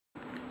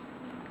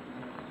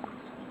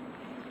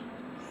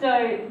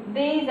So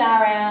these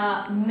are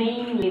our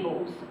mean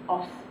levels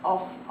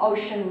of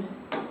ocean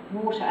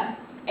water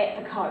at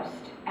the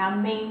coast, our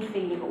mean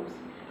sea levels.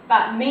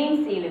 But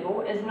mean sea level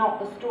is not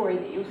the story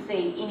that you'll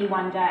see any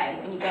one day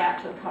when you go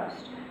out to the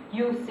coast.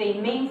 You'll see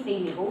mean sea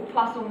level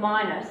plus or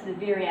minus the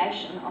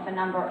variation of a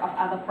number of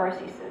other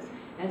processes,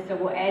 and so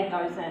we'll add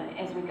those in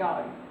as we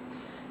go.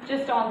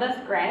 Just on this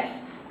graph,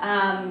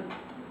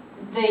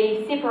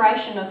 the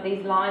separation of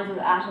these lines is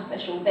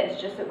artificial. That's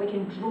just that we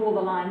can draw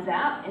the lines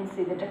out and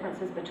see the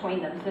differences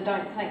between them. So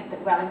don't think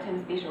that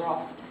Wellington's better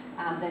off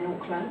than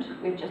Auckland.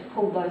 We've just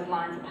pulled those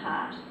lines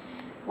apart.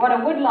 What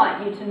I would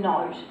like you to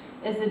note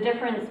is the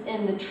difference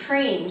in the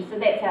trend. So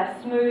that's our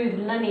smooth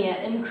linear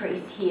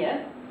increase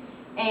here,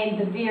 and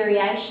the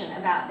variation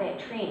about that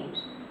trend.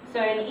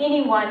 So in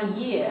any one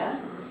year,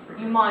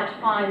 you might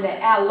find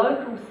that our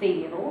local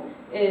sea level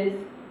is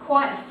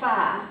quite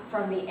far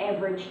from the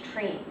average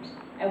trend.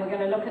 And we're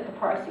going to look at the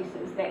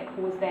processes that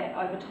cause that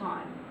over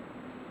time.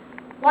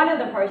 One of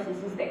the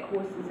processes that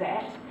causes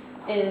that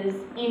is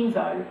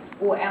ENSO,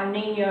 or El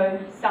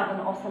Nino Southern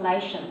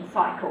Oscillation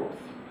cycles.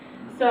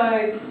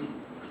 So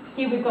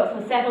here we've got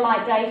some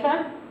satellite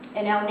data,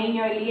 an El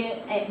Nino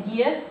year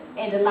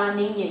and a La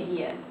Nina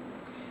year.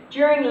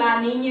 During La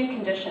Nina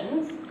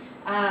conditions,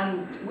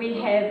 we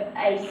have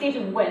a set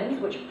of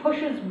winds which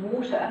pushes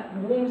water,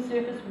 warm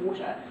surface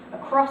water,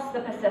 across the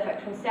Pacific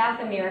from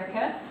South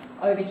America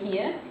over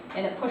here,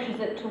 and it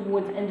pushes it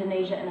towards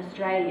Indonesia and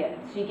Australia.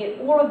 So you get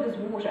all of this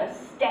water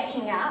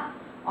stacking up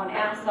on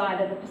our side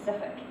of the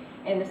Pacific,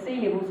 and the sea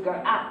levels go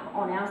up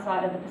on our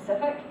side of the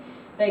Pacific.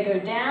 They go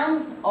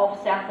down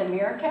off South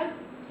America,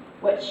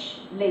 which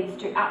leads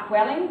to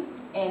upwelling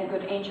and a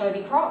good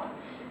anchovy crop.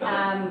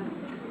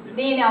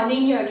 Then El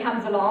Nino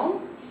comes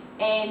along,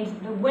 and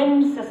the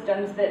wind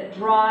systems that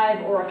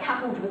drive or are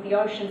coupled with the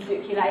ocean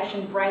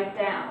circulation break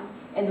down,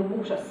 and the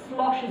water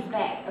sloshes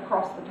back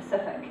across the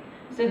Pacific.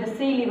 So the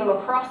sea level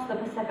across the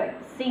Pacific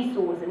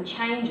seesaws and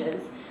changes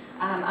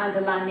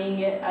under El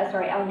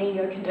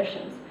Nino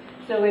conditions.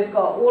 So we've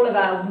got all of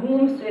our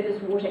warm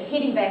surface water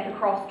heading back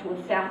across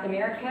towards South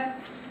America.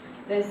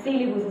 The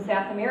sea levels in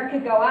South America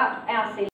go up, our sea